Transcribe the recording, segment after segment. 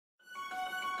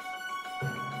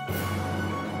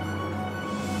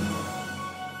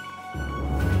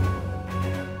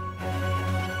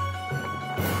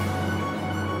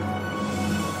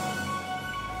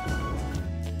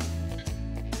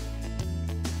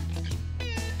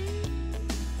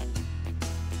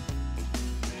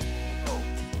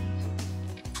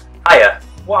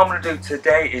what I'm going to do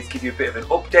today is give you a bit of an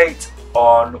update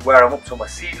on where I'm up to on my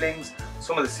seedlings.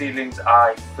 Some of the seedlings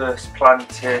I first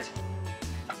planted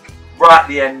right at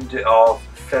the end of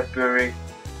February,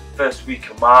 first week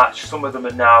of March. Some of them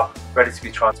are now ready to be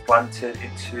transplanted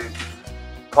into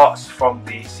pots from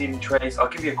the seeding trays. I'll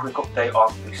give you a quick update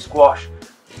on the squash,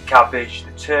 the cabbage,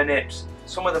 the turnips.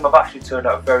 Some of them have actually turned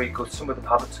out very good, some of them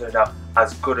haven't turned out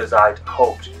as good as I'd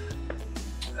hoped.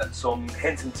 Some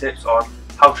hints and tips on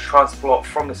how to transport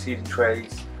from the seeding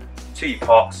trays to your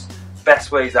pots,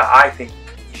 best ways that I think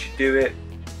you should do it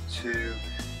to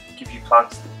give your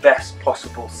plants the best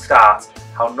possible start,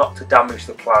 how not to damage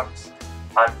the plants,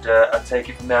 and take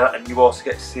it from there. And you also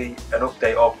get to see an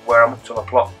update of where I'm up to on my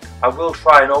plot. I will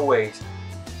try and always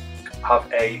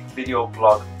have a video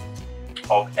blog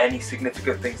of any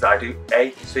significant things that I do.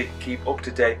 A, so you can keep up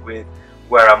to date with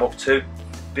where I'm up to.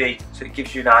 B, so it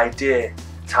gives you an idea,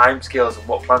 timescales of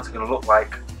what plants are going to look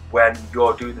like when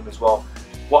you're doing them as well.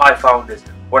 What I found is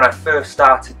when I first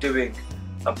started doing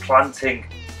and planting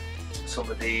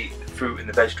some of the fruit and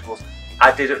the vegetables,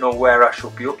 I didn't know where I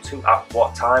should be up to at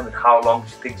what time and how long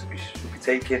things should be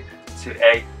taking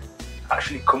to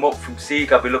actually come up from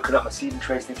seed. I'll be looking at my seeding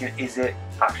trays thinking, is it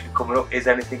actually coming up? Is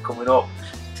anything coming up?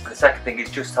 And the second thing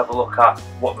is just have a look at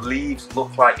what the leaves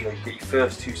look like. You know, you get your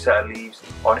first two set of leaves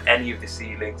on any of the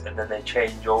seedlings, and then they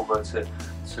change over to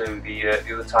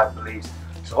the other type of leaves.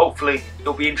 So hopefully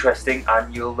it'll be interesting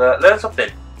and you'll learn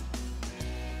something.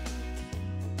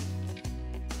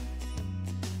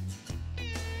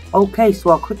 Okay, so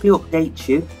I'll quickly update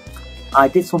you. I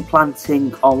did some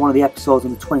planting on one of the episodes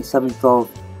on the 27th of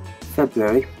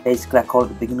February. Basically, I call it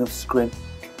the beginning of spring.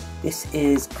 This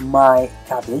is my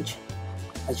cabbage.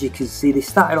 As you can see, they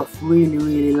started off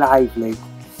really lively.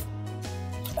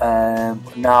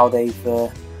 Now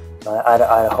they've I had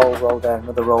a whole row there,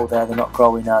 another row there. They're not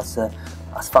growing as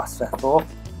fast as I thought.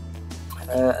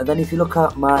 And then if you look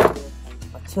at my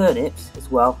turnips as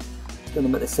well, done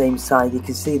them at the same side. You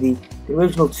can see the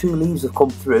original two leaves have come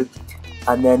through,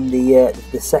 and then the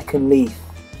second leaf,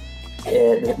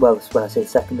 well, when I say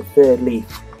second, the third leaf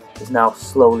is now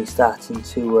slowly starting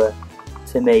to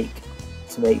make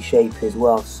shape as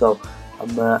well. So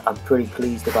I'm pretty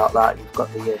pleased about that. You've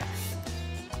got the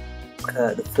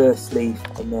first leaf,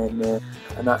 and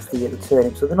that's the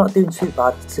turnip. So they're not doing too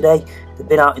bad today. They've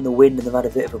been out in the wind and they've had a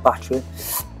bit of a battering.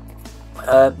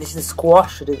 This is the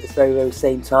squash. I did at the very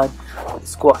same time. The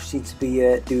squash seems to be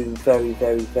doing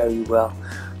very well.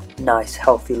 Nice,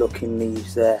 healthy looking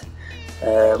leaves there.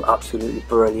 Absolutely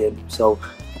brilliant. So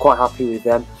I'm quite happy with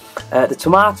them. The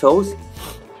tomatoes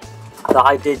that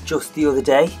I did just the other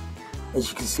day, as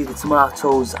you can see, the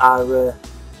tomatoes are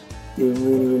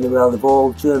doing really well. They've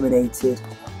all germinated.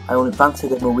 I only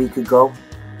planted them a week ago.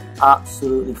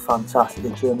 Absolutely fantastic.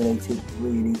 They germinated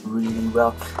really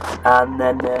well. And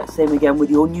then same again with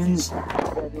the onions.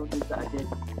 They're the onions that I did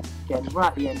again right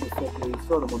at the end of February.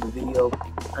 Saw them on the video,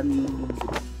 and the onions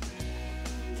are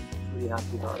really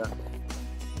happy about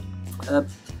that.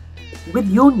 With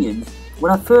the onions,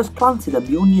 when I first planted them,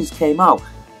 the onions came out,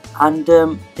 and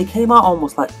they came out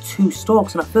almost like two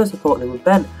stalks, and at first I thought they were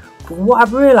bent. But what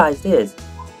I've realised is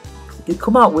they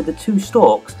come out with the two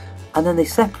stalks and then they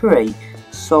separate.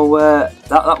 So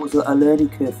that was a learning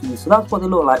curve for me. So that's what they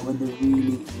look like when they're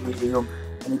really young.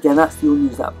 And again, that's the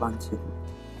onions that I planted.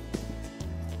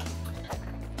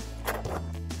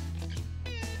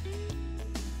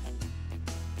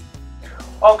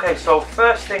 Okay, so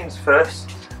first things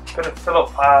first, I'm going to fill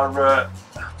up our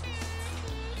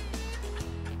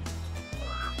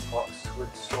pots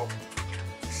with some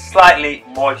slightly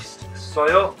moist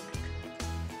soil.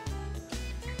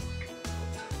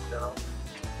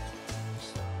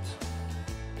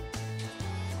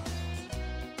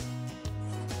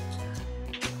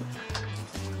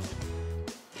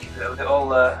 Keep it a little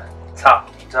tap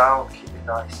down, keep it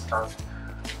nice and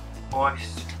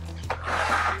moist.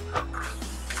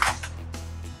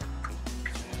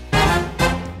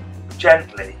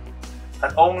 Gently,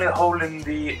 and only holding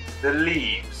the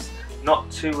leaves,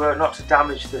 not to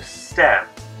damage the stem.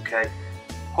 Okay,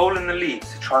 holding the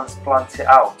leaves to transplant it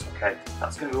out. Okay,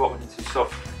 that's going to be what we need to do. So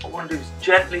what we want to do is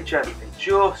gently,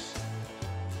 just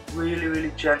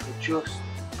really gently, just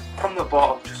from the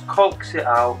bottom, just coax it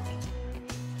out,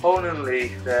 holding the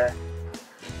leaf there.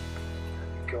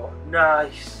 There we go,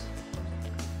 nice.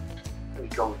 There we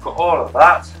go. We've got all of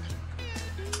that.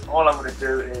 All I'm going to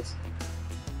do is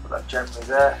that gently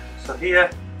there. So here,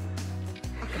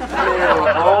 little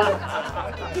hole.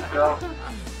 There we go.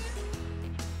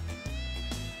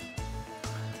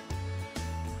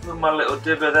 With my little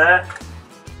dibber there.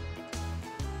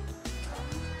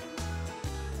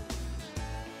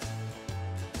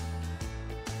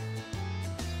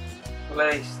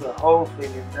 place the whole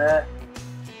thing in there.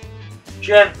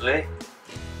 Gently. There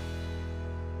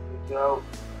we go.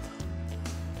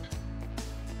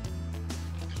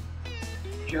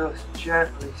 Just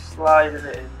gently sliding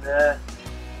it in there.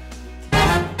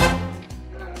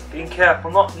 Being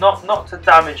careful not to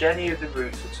damage any of the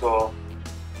roots at all.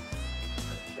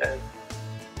 Okay.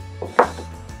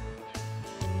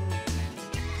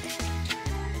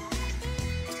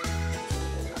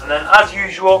 And then, as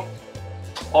usual,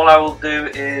 all I will do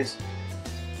is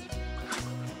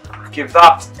give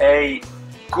that a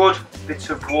good bit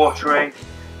of watering,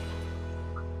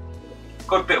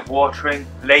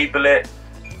 label it,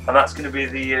 and that's going to be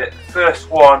the first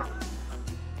one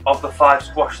of the 5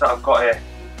 squash that I've got here.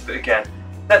 But again,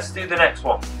 let's do the next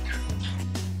one.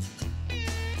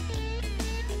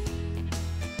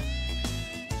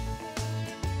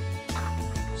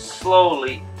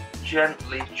 Slowly,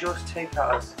 gently, just take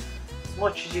out as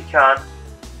much as you can.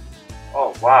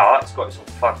 Oh wow, that's got some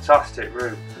fantastic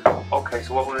root. Okay,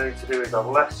 so what we need to do is have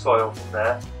less soil from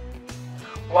there.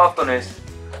 What I've done is,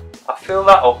 I fill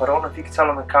that up, I don't know if you can tell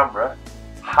on the camera,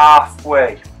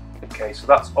 halfway. Okay, so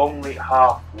that's only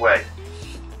halfway.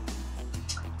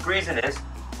 The reason is,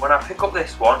 when I pick up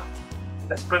this one,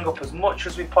 let's bring up as much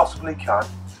as we possibly can,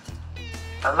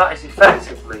 and that is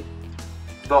effectively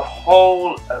the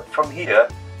whole, from here,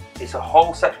 it's a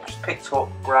whole section just picked up,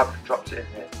 grabbed, dropped it in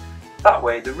here. That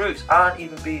way the roots aren't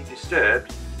even being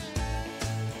disturbed.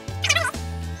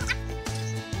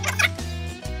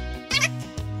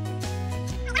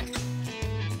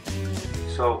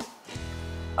 So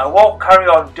I won't carry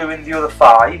on doing the other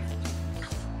 5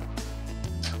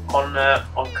 on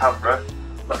camera.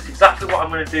 That's exactly what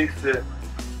I'm going to do for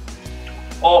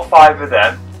all 5 of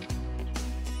them.